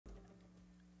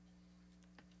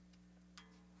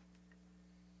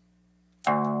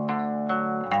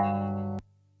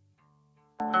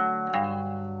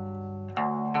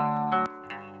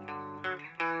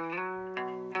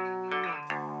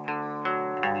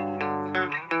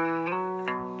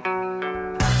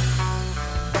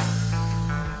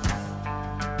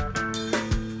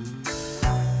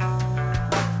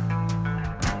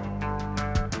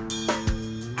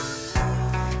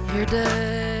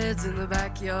dad's in the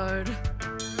backyard.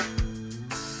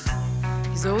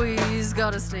 He's always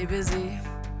gotta stay busy.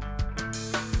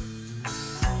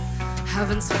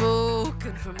 Haven't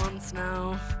spoken for months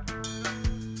now.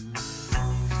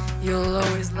 You'll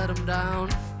always let him down.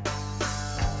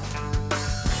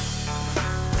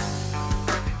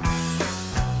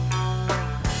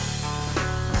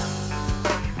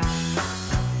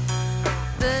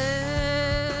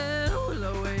 There will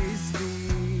always be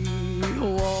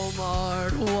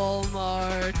Walmart,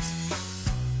 Walmart,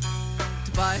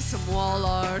 to buy some wall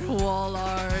art, wall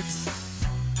art.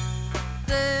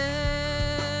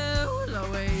 There will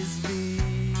always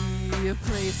be a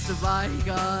place to buy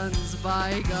guns,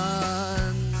 buy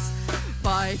guns,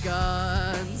 buy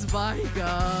guns, buy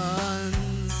guns.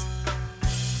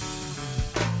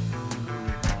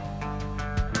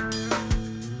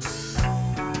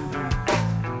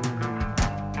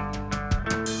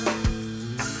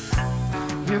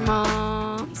 Your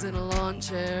mom's in a lawn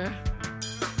chair.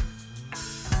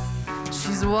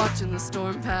 She's watching the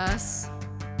storm pass.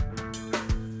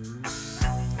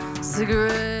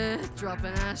 Cigarette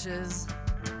dropping ashes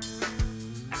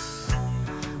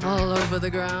all over the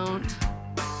ground.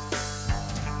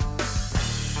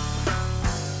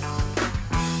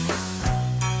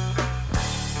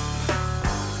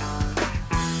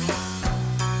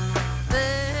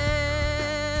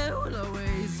 There will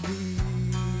always be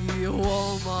a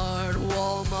Walmart,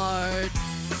 Walmart,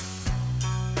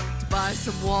 to buy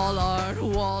some wall art,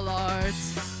 wall art.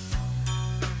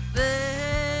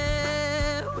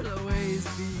 There will always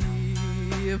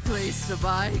be a place to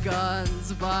buy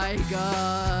guns, buy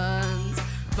guns,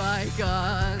 buy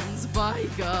guns, buy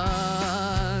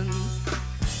guns.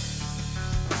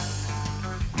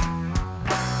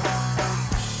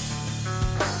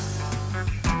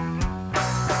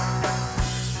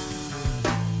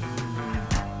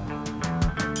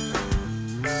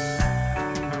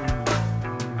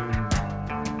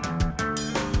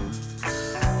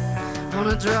 On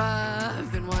a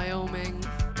drive in Wyoming,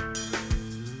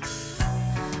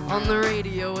 on the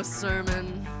radio a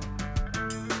sermon.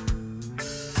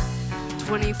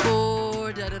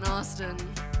 24 dead in Austin,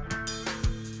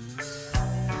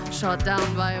 shot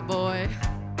down by a boy.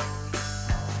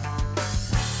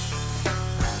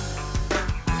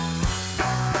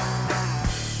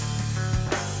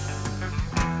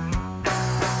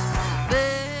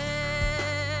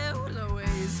 There will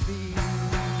always be a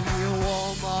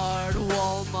Walmart,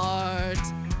 Walmart,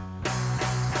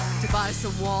 to buy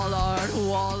some wall art,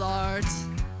 wall art.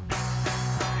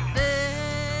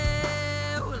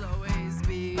 There will always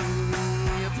be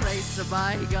a place to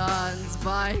buy guns,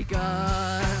 buy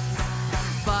guns,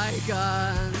 buy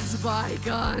guns, buy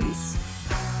guns.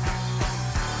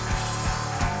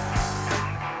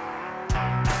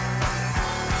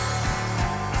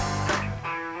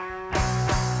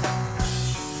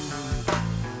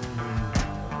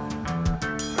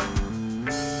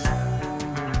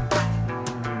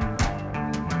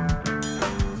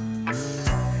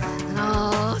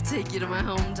 Take you to my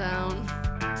hometown.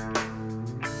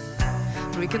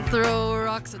 We can throw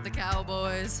rocks at the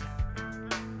cowboys,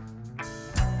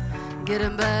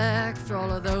 getting back for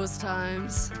all of those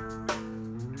times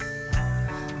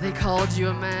they called you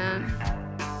a man.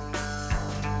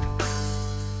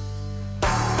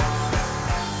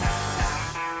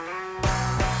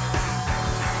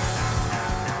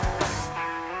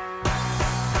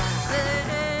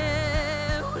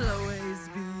 There will always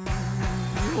be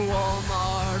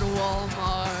Walmart,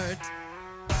 Walmart,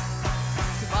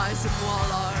 to buy some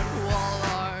wall art, wall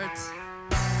art.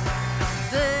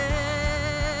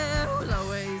 There will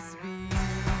always be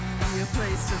a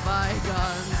place to buy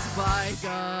guns, buy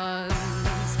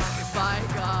guns, buy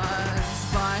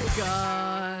guns, buy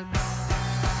guns.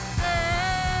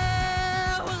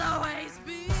 There will always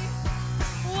be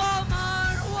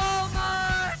Walmart,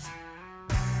 Walmart,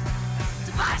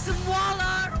 to buy some wall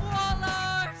art, wall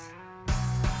art.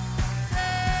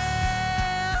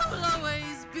 There will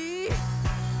always be a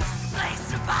place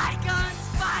to buy guns,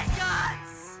 buy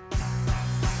guns,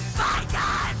 buy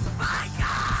guns, buy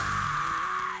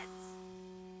guns.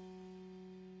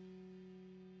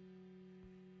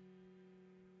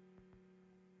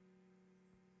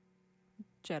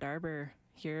 Jed Arbour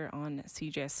here on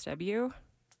CJSW. I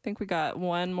think we got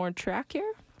one more track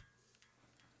here.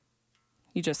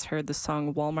 You just heard the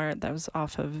song Walmart. That was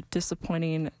off of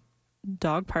Disappointing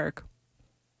Dog Park.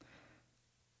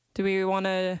 Do we want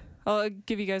to... I'll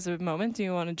give you guys a moment. Do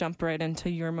you want to jump right into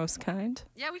Your Most Kind?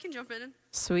 Yeah, we can jump in.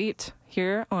 Sweet.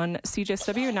 Here on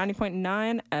CJSW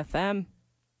 90.9 FM.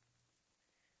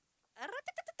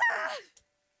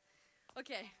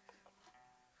 Okay.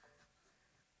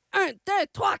 1, 2, 3,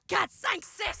 4, 5,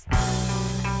 6.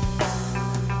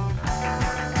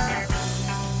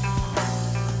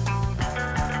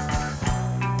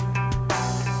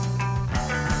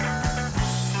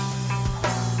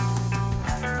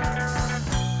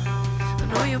 I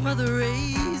know your mother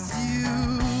raised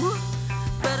you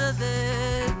better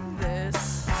than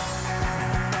this.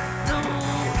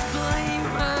 Don't blame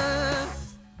her.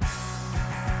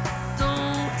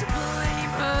 Don't blame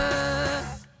her.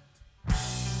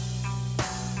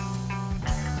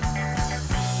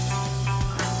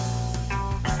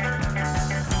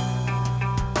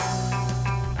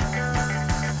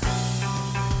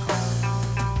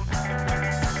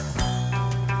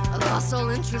 I lost all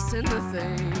interest in the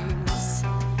things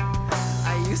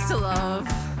I used to love.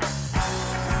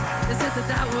 Is it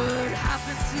that would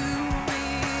happen to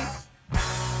me?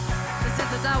 Is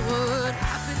it that would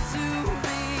happen to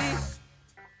me?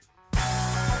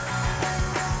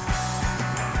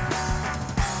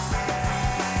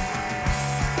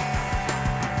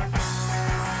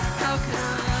 How can I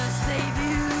save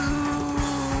you?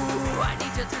 I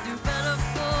need you to do better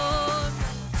for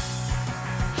me.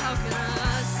 How can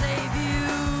I save you?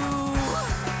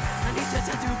 I need you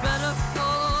to do better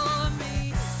for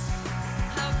me.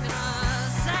 How can I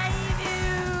save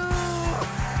you?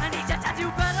 I need you to do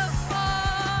better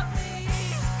for me.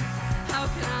 How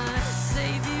can I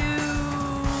save you?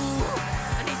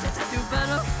 I need you to do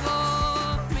better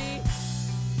for me.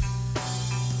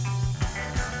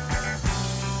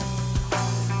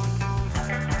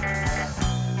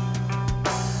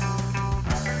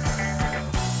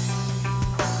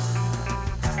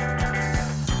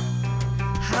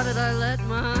 How did I let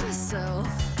myself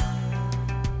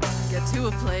get to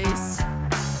a place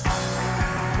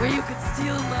where you could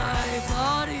steal my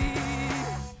body?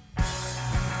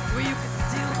 Where you could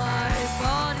steal my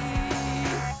body?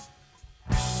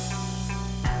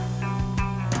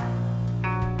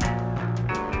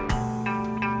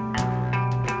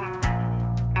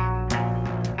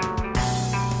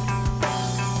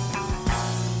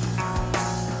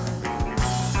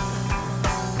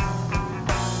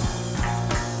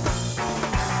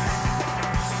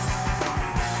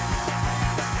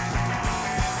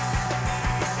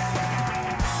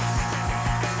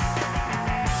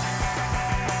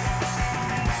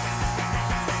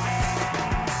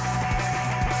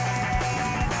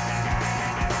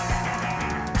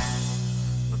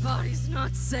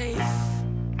 Not safe.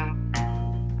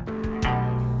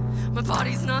 My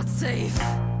body's not safe.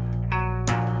 My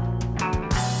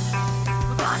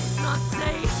body's not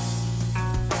safe.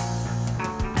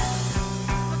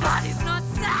 My body's not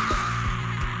safe.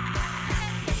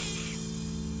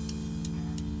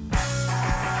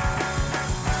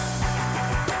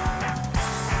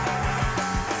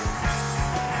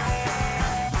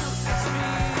 Don't touch me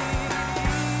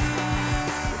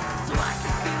so I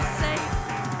can feel safe.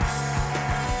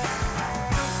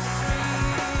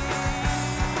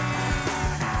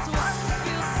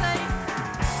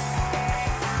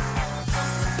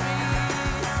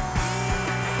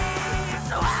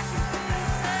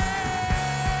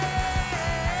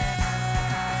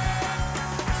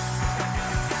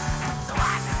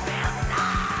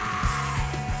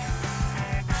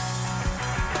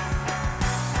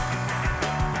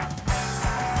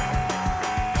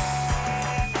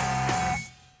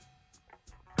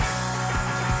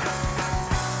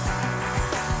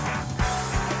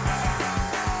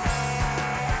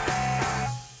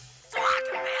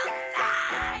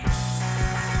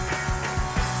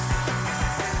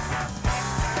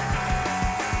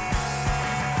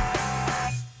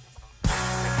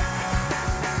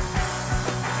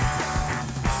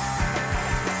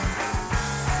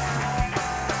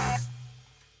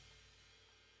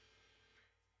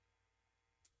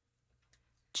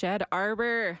 Jed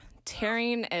Arbour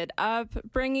tearing it up,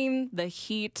 bringing the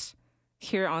heat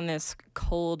here on this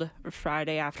cold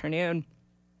Friday afternoon.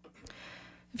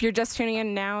 If you're just tuning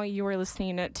in now, you are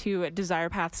listening to Desire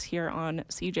Paths here on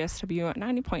CJSW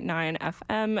 90.9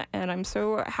 FM, and I'm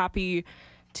so happy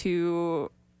to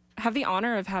have the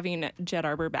honor of having Jed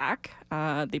Arbour back.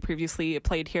 They previously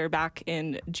played here back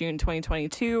in June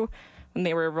 2022 when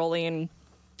they were rolling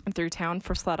through town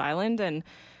for Sled Island, and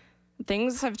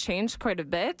things have changed quite a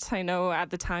bit. I know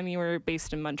at the time you were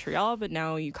based in Montreal, but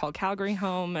now you call Calgary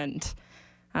home, and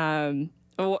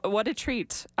what a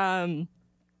treat. I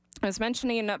was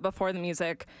mentioning before the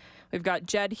music, we've got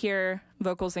Jed here,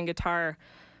 vocals and guitar,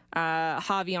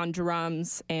 Javi on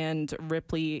drums, and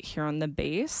Ripley here on the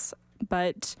bass.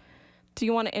 But do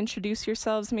you want to introduce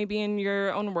yourselves maybe in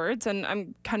your own words? And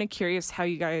I'm kind of curious how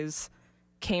you guys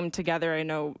came together. I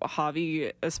know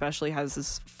Javi especially has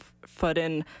this foot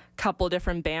in a couple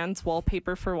different bands,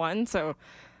 Wallpaper for one. So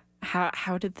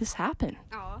how did this happen?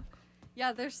 Aw.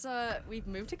 Yeah, we've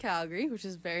moved to Calgary, which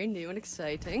is very new and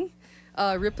exciting.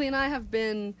 Ripley and I have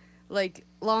been like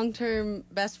long-term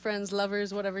best friends,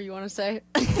 lovers, whatever you want to say.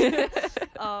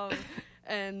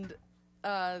 And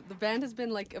the band has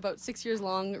been like about 6 years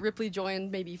long. Ripley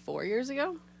joined maybe 4 years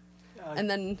ago. And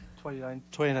then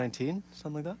 2019,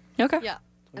 something like that. Okay. yeah,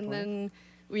 and then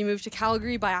we moved to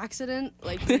Calgary by accident.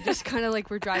 Like we just kind of like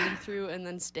were driving through and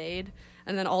then stayed,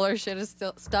 and then all our shit is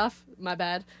still my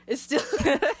bad, is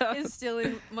still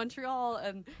in Montreal,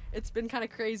 and it's been kind of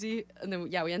crazy. And then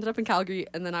we ended up in Calgary,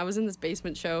 and then I was in this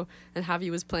basement show, and Javi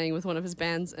was playing with one of his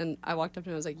bands, and I walked up to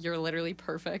him and I was like, "You're literally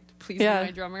perfect. Please be my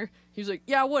drummer." He was like,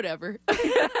 "Yeah, whatever."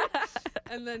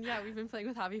 And then, we've been playing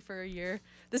with Javi for a year.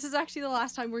 This is actually the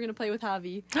last time we're going to play with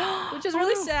Javi, which is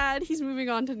really sad. He's moving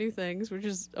on to new things, which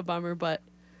is a bummer. But,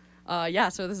 so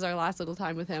this is our last little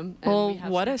time with him. And well,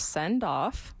 what a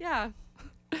send-off. Yeah.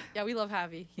 Yeah, we love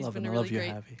Javi. He's been I really love you,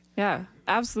 great. Javi. Yeah,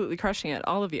 absolutely crushing it,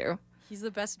 all of you. He's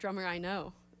the best drummer I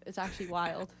know. It's actually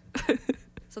wild.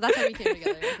 So that's how we came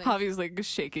together, I think. Javi's like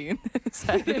shaking his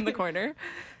head in the corner.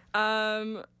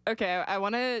 Okay, I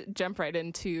want to jump right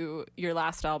into your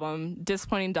last album,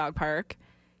 Disappointing Dog Park.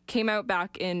 Came out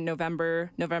back in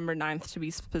November 9th to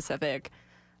be specific.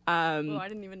 I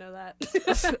didn't even know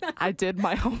that. I did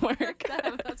my homework.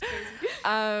 That's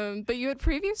crazy. But you had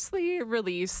previously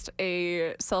released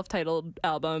a self-titled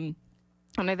album,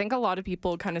 and I think a lot of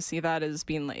people kind of see that as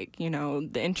being like,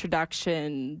 the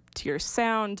introduction to your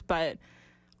sound. But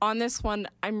on this one,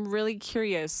 I'm really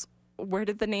curious, where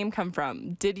did the name come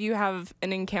from? Did you have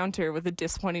an encounter with a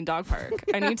disappointing dog park?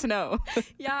 I need to know.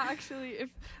 Yeah, actually, if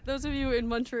those of you in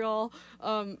Montreal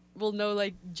will know,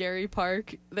 like, Jerry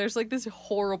Park, there's, like, this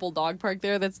horrible dog park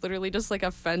there that's literally just, like, a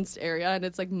fenced area, and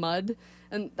it's, like, mud,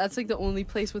 and that's, like, the only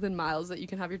place within miles that you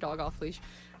can have your dog off leash.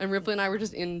 And Ripley and I were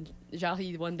just in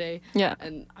Jahi one day,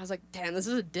 and I was like, damn, this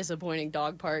is a disappointing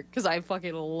dog park, because I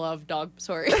fucking love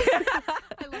sorry.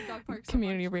 I love dog parks so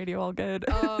Community much. radio, all good.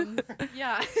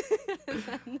 Yeah.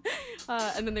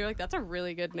 And then they were like, that's a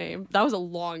really good name. That was a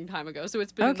long time ago, so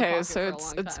it's been in the pocket for a long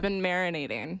time. It's been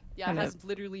marinating. Yeah, it has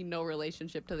literally no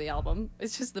relationship to the album.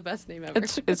 It's just the best name ever.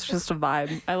 It's just a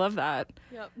vibe. I love that.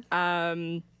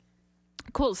 Yep.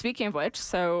 Cool. Speaking of which,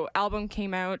 so album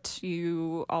came out.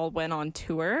 You all went on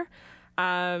tour.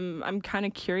 I'm kind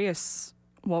of curious,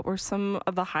 what were some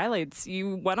of the highlights?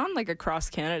 You went on like a cross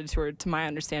Canada tour. To my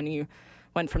understanding, you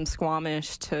went from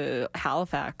Squamish to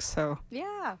Halifax. So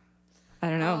Yeah. I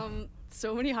don't know.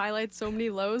 So many highlights, so many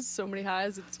lows, so many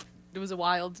highs. It was a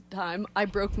wild time. I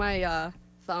broke my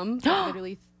thumb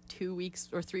literally 2 weeks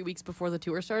or 3 weeks before the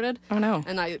tour started. Oh no.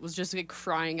 And I was just like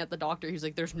crying at the doctor. He's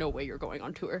like, "There's no way you're going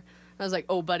on tour." I was like,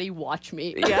 "Oh, buddy, watch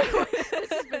me." Yeah.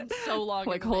 This has been so long.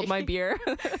 Like, hold my beer.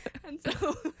 And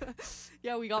so,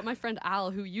 we got my friend Al,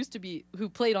 who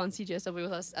played on CJSW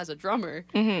with us as a drummer.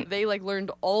 Mm-hmm. They like learned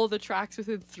all the tracks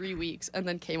within 3 weeks and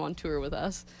then came on tour with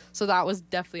us. So that was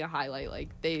definitely a highlight. Like,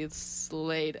 they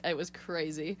slayed. It was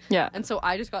crazy. Yeah. And so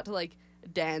I just got to like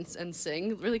dance and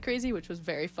sing really crazy, which was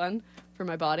very fun for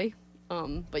my body.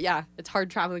 But yeah, it's hard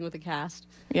traveling with a cast.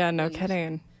 Yeah, no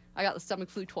kidding. I got the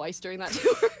stomach flu twice during that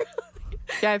tour.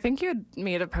 Yeah, I think you had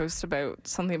made a post about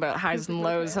something about highs and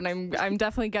lows, and I'm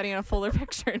definitely getting a fuller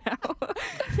picture now.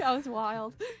 Yeah, it was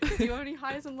wild. Do you have any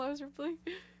highs and lows, Ripley?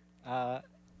 I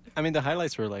mean, the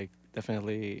highlights were like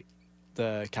definitely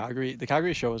the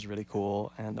Calgary show was really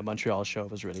cool, and the Montreal show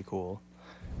was really cool,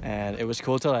 and it was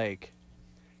cool to like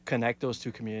connect those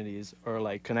two communities, or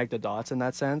like connect the dots in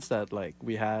that sense, that like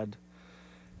we had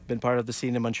been part of the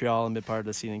scene in Montreal and been part of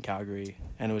the scene in Calgary,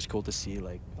 and it was cool to see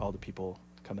like all the people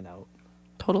coming out.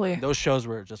 Totally. Those shows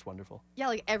were just wonderful. Yeah,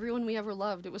 like everyone we ever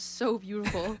loved. It was so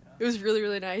beautiful. It was really,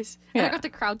 really nice. And Yeah. I got to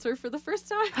crowd surf for the first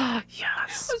time.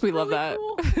 Yes, we love that.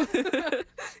 Cool.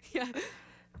 Yeah.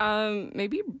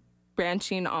 Maybe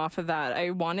branching off of that,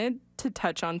 I wanted to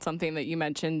touch on something that you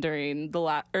mentioned during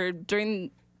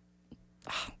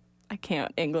I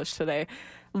can't English today.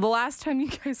 The last time you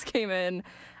guys came in,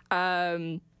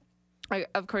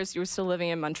 of course, you were still living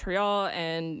in Montreal,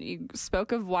 and you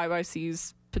spoke of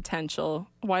YYC's potential.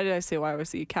 Why did I say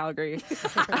YYC? Calgary.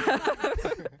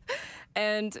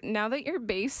 And now that you're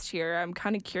based here, I'm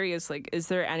kind of curious, like, is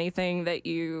there anything that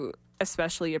you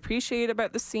especially appreciate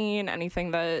about the scene?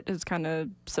 Anything that has kind of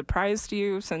surprised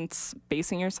you since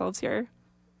basing yourselves here?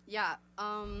 Yeah.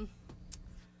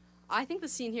 I think the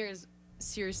scene here is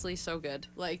seriously so good.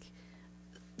 Like,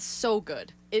 so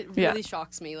good. It really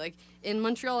shocks me. Like, in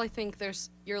Montreal, I think there's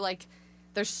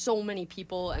so many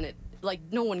people, and like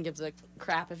no one gives a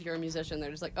crap if you're a musician.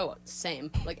 They're just like, oh,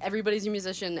 same. Like everybody's a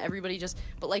musician. Everybody just,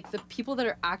 but like the people that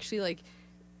are actually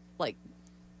like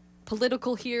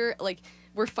political here, like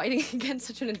we're fighting against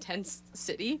such an intense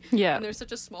city. Yeah. And there's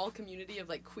such a small community of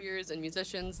like queers and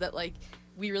musicians that like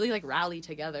we really like rally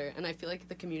together. And I feel like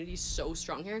the community is so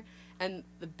strong here. And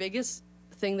the biggest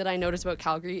thing that I noticed about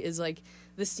Calgary is like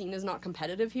the scene is not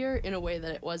competitive here in a way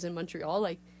that it was in Montreal.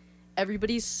 Like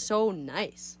everybody's so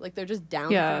nice. Like they're just down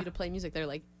for you to play music. They're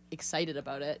like excited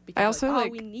about it because I also like,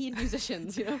 oh, we need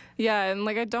musicians, you know? Yeah, and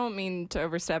like I don't mean to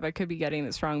overstep. I could be getting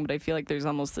this wrong, but I feel like there's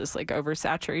almost this like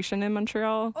oversaturation in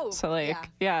Montreal. Oh, so like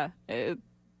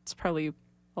it's probably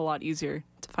a lot easier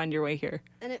to find your way here.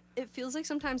 And it feels like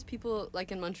sometimes people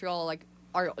like in Montreal like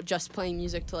are just playing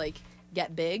music to like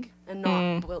get big and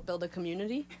not build a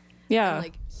community. Yeah. And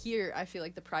like here I feel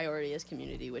like the priority is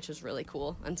community, which is really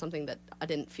cool and something that I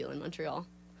didn't feel in Montreal.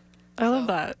 I love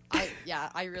that.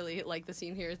 I really like the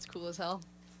scene here. It's cool as hell.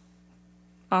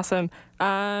 Awesome.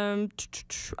 I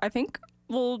think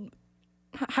we'll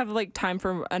have like time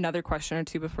for another question or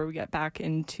two before we get back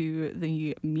into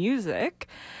the music.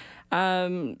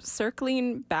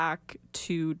 Circling back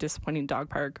to Disappointing Dog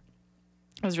Park,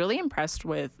 I was really impressed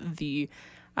with the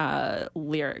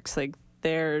lyrics. Like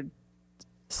they're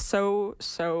so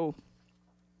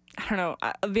I don't know.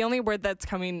 The only word that's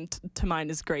coming to mind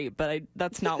is great, but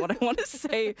that's not what I want to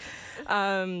say.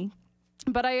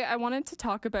 But I wanted to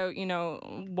talk about, you know,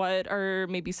 what are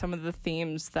maybe some of the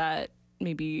themes that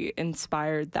maybe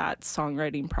inspired that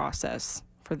songwriting process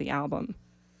for the album.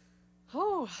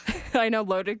 Oh. I know,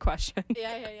 loaded question.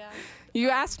 Yeah. You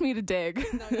asked me to dig.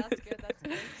 No, that's good.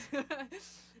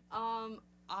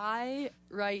 I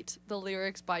write the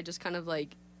lyrics by just kind of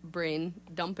like brain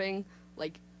dumping,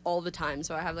 like all the time.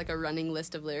 So I have like a running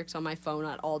list of lyrics on my phone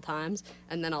at all times,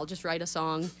 and then I'll just write a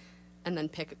song and then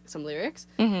pick some lyrics.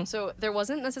 So there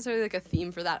wasn't necessarily like a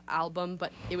theme for that album,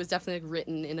 but it was definitely like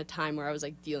written in a time where I was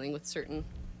like dealing with certain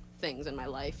things in my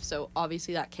life. So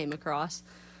obviously that came across.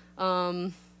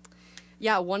 I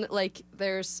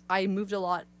moved a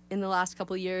lot in the last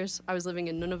couple of years. I was living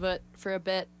in Nunavut for a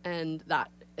bit, and that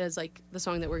is like the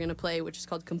song that we're gonna play, which is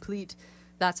called Complete.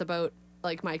 That's about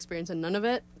like my experience in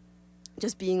Nunavut,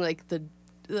 just being like the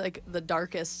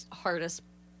darkest, hardest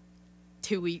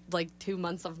 2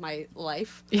 months of my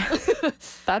life. Yeah.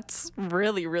 That's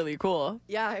really, really cool.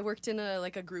 Yeah, I worked in a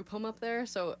group home up there,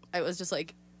 so it was just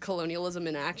like colonialism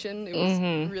in action. It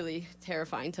was really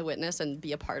terrifying to witness and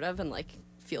be a part of, and like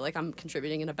feel like I'm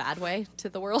contributing in a bad way to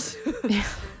the world. Yeah.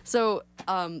 So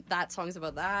that song's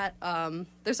about that.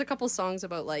 There's a couple songs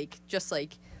about like just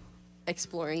like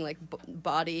exploring like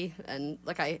body, and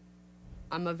like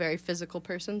I'm a very physical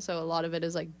person, so a lot of it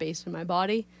is like based in my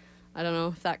body. I don't know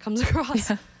if that comes across.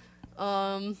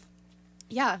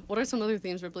 Yeah. What are some other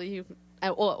themes, Ripley?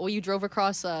 You drove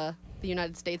across the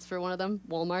United States for one of them,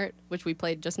 Walmart, which we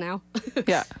played just now.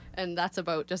 Yeah. And that's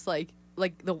about just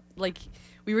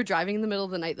we were driving in the middle of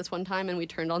the night this one time, and we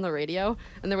turned on the radio,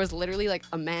 and there was literally like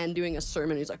a man doing a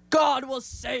sermon. He's like, "God will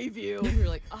save you." And we were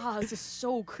like, this is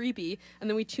so creepy. And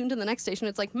then we tuned in the next station.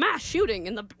 It's like mass shooting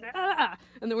and and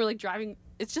then we're like driving.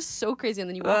 It's just so crazy. And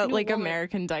then you walk into like Walmart.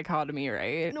 American dichotomy,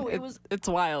 right? No, it's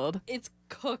wild. It's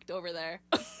cooked over there.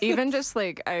 Even just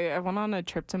like I went on a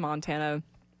trip to Montana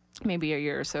maybe a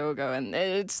year or so ago, and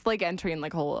it's like entering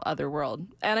like a whole other world.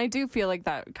 And I do feel like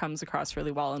that comes across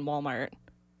really well in Walmart.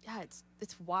 Yeah,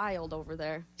 it's wild over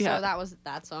there. Yeah. So that was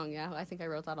that song. Yeah, I think I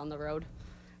wrote that on the road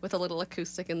with a little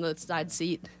acoustic in the side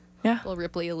seat. Yeah. Well,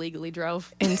 Ripley illegally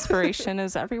drove. Inspiration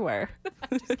is everywhere.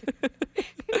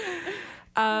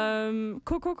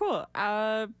 Cool.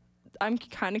 I'm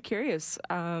kind of curious.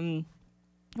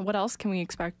 What else can we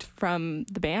expect from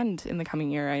the band in the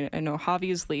coming year? I know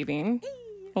Javi is leaving.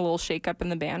 A little shake-up in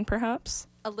the band, perhaps?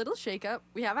 A little shake-up.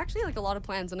 We have actually like a lot of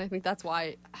plans, and I think that's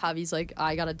why Javi's like,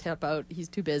 I gotta tip out. He's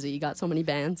too busy. He got so many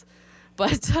bands.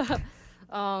 But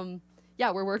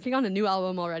yeah, we're working on a new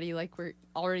album already. Like we're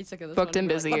already sick of this Booked one. and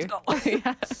busy. Like, let's go.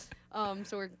 Yeah.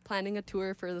 So we're planning a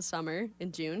tour for the summer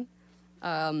in June.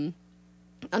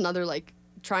 Another like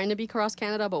trying to be across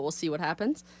Canada, but we'll see what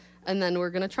happens. And then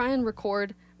we're gonna try and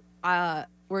record.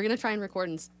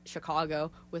 In Chicago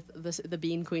with the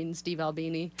Bean Queen, Steve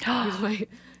Albini.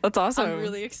 That's awesome. I'm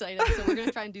really excited. So we're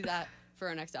gonna try and do that for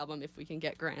our next album if we can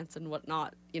get grants and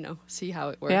whatnot. You know, see how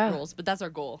it rolls. But that's our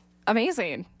goal.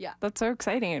 Amazing. Yeah. That's so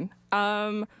exciting.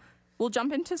 We'll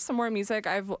jump into some more music.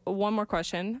 I have one more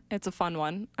question. It's a fun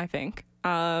one, I think.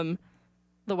 The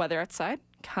weather outside,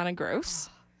 kind of gross.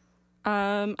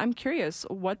 I'm curious,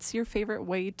 what's your favorite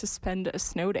way to spend a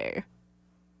snow day?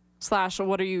 /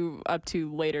 what are you up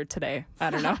to later today? I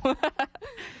don't know.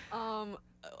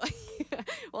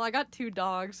 Well, I got 2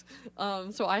 dogs,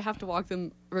 so I have to walk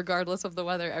them regardless of the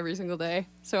weather every single day.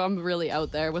 So I'm really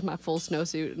out there with my full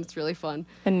snowsuit, and it's really fun.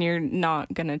 And you're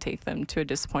not going to take them to a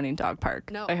disappointing dog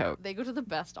park, No, I hope. they go to the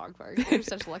best dog park. They're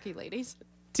such lucky ladies.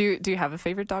 Do you have a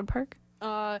favorite dog park?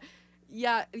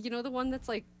 Yeah, you know the one that's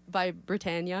like by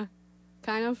Britannia,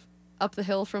 kind of up the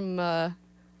hill from. I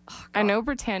know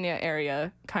Britannia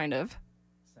area, kind of.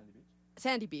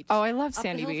 Sandy Beach. Oh, I love Up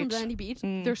Sandy the hill Beach. from Sandy Beach.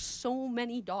 There's so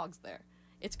many dogs there.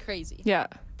 It's crazy. Yeah.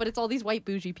 But it's all these white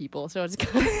bougie people, so it's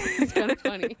kind of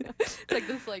funny. It's like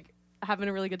this, like having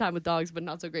a really good time with dogs, but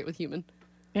not so great with human.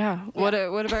 Yeah. What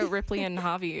about Ripley and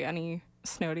Javi? Any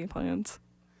snow day plans?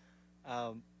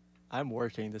 I'm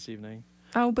working this evening,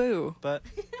 Oh, boo. but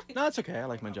no, it's okay. I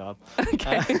like my job.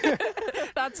 Okay.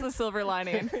 That's the silver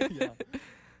lining. Yeah.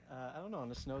 I don't know.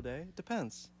 On a snow day, it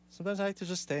depends. Sometimes I like to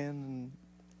just stay in and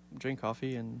drink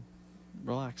coffee and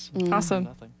relax. and do Awesome.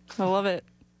 Nothing. I love it.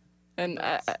 And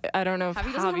I don't know if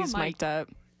Javi doesn't have a Javi's mic. mic'd up.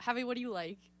 Javi, what do you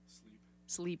like?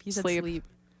 Sleep. He said Sleep. sleep.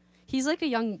 He's like a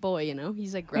young boy, you know?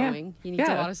 He's like growing. He needs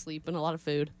a Yeah. lot of sleep and a lot of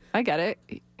food. I get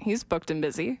it. He's booked and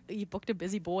busy. He booked a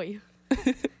busy boy.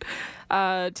 To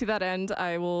that end,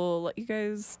 I will let you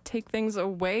guys take things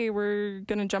away. We're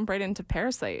going to jump right into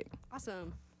Parasite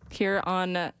Awesome. here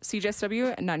on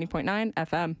CJSW 90.9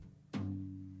 FM.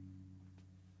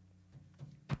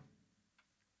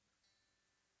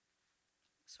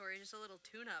 Sorry, just a little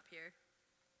tune-up here.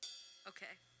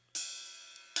 Okay.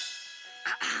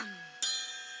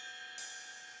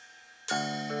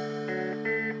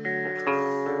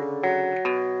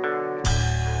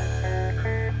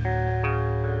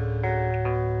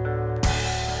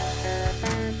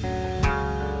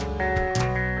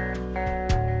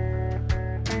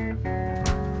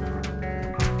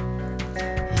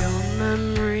 Your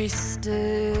memory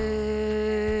still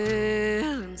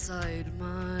inside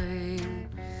mine.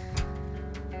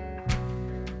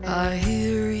 I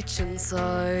hear reach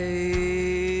inside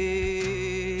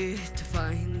to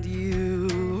find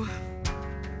you.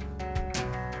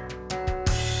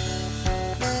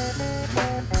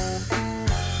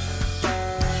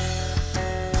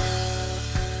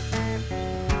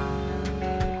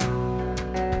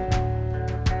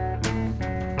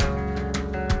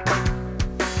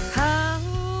 How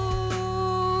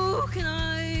can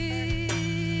I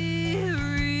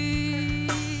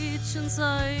reach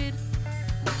inside?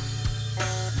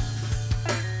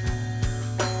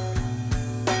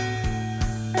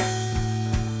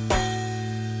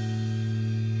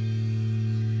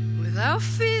 Without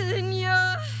feeling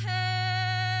your hand,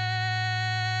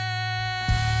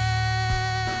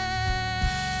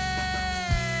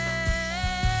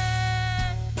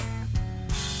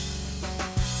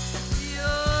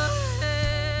 your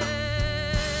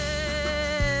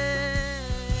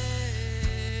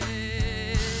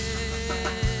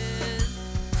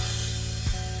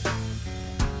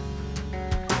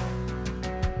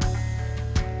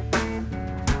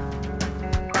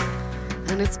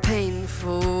and it's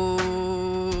painful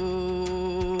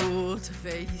to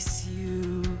face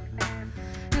you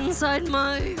inside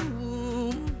my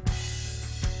womb.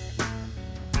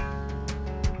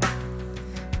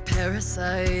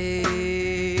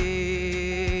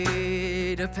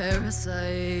 Parasite, a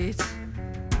parasite,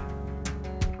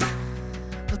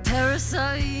 a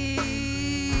parasite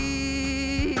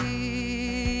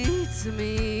to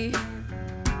me,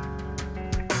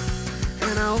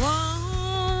 and I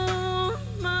want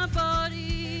my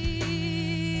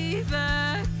body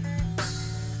back.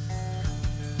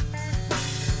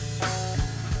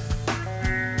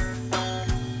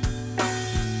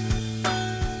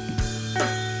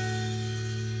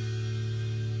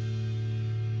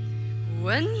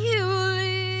 When you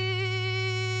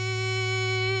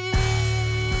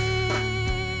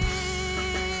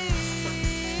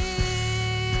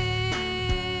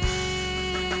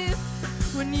leave,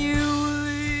 when you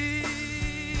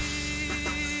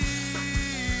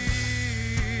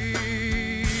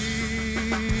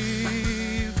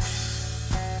leave,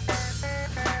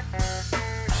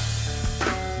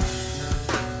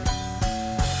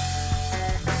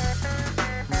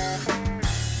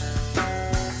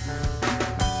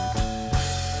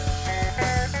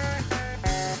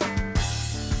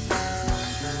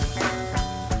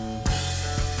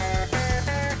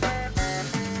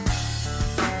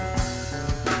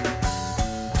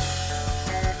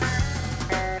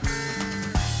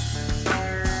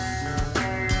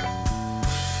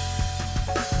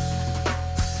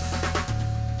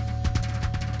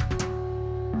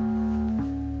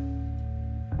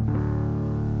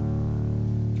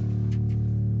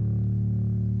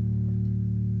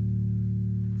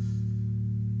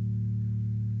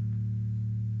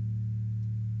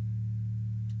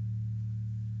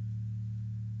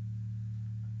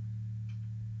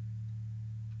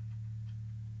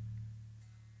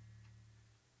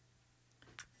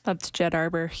 That's Jed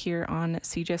Arbour here on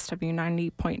CJSW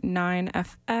 90.9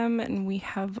 FM, and we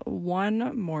have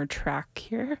one more track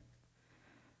here.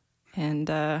 And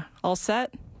all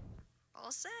set?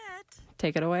 All set.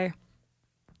 Take it away.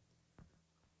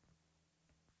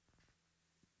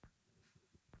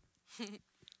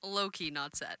 Low-key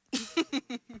not set.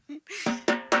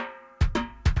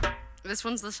 This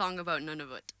one's the song about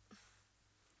Nunavut.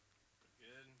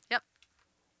 Yep.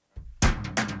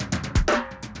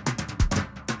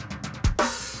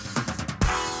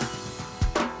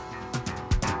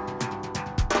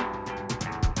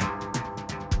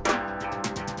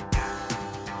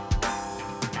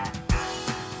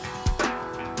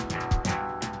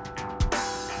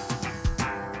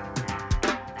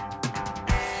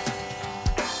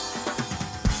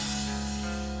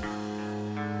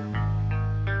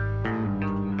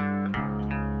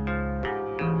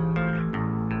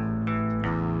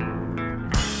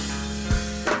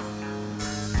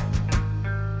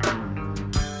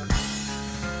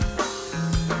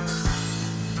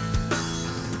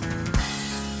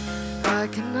 I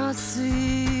cannot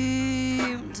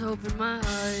seem to open my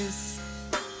eyes.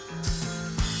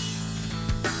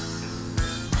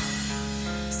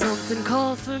 Something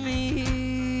called for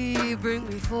me, bring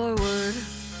me forward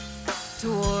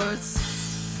towards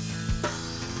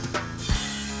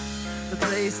the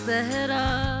place that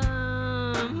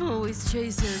I'm always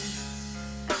chasing,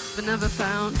 but never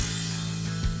found.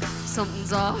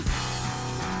 Something's off.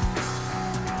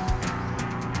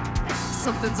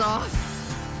 Something's off.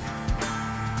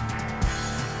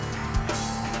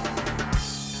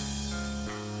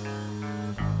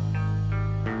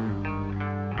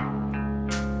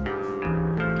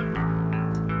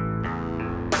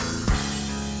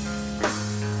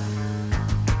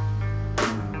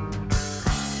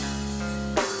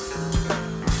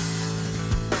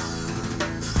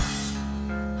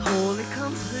 Wholly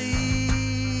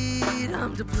complete,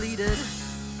 I'm depleted.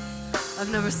 I've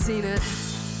never seen it.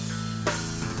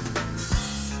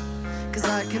 'Cause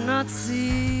I cannot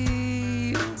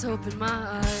see to open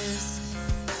my eyes.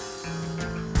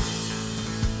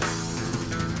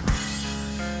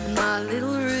 And my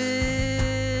little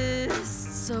wrist,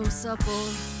 so supple,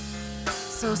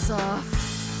 so soft.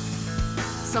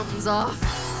 Something's off.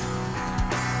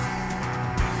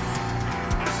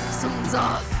 Something's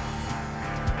off.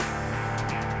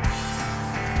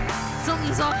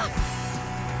 Something's off.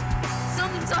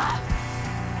 Something's off.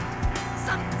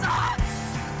 Something's off.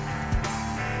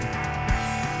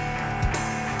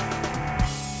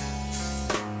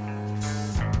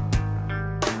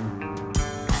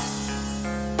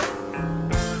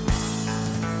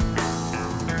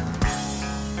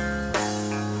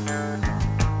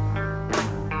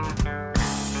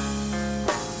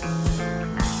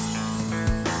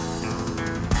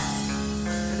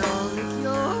 And I'll lick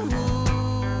your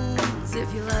wounds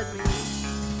if you let me.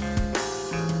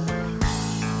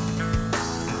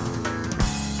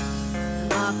 And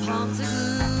my palms are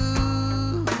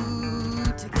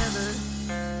glued together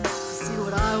to see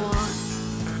what I want.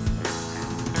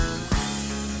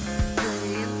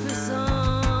 Praying for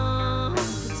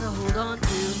something to hold on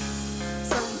to,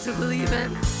 something to believe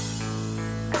in.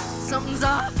 Something's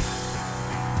off.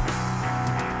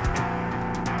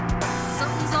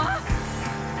 Something's off.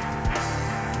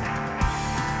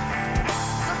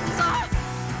 Something's off.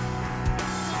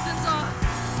 Something's off.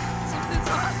 Something's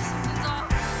off. Something's off.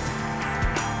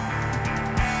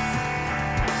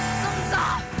 Something's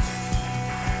off.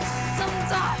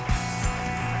 Something's off.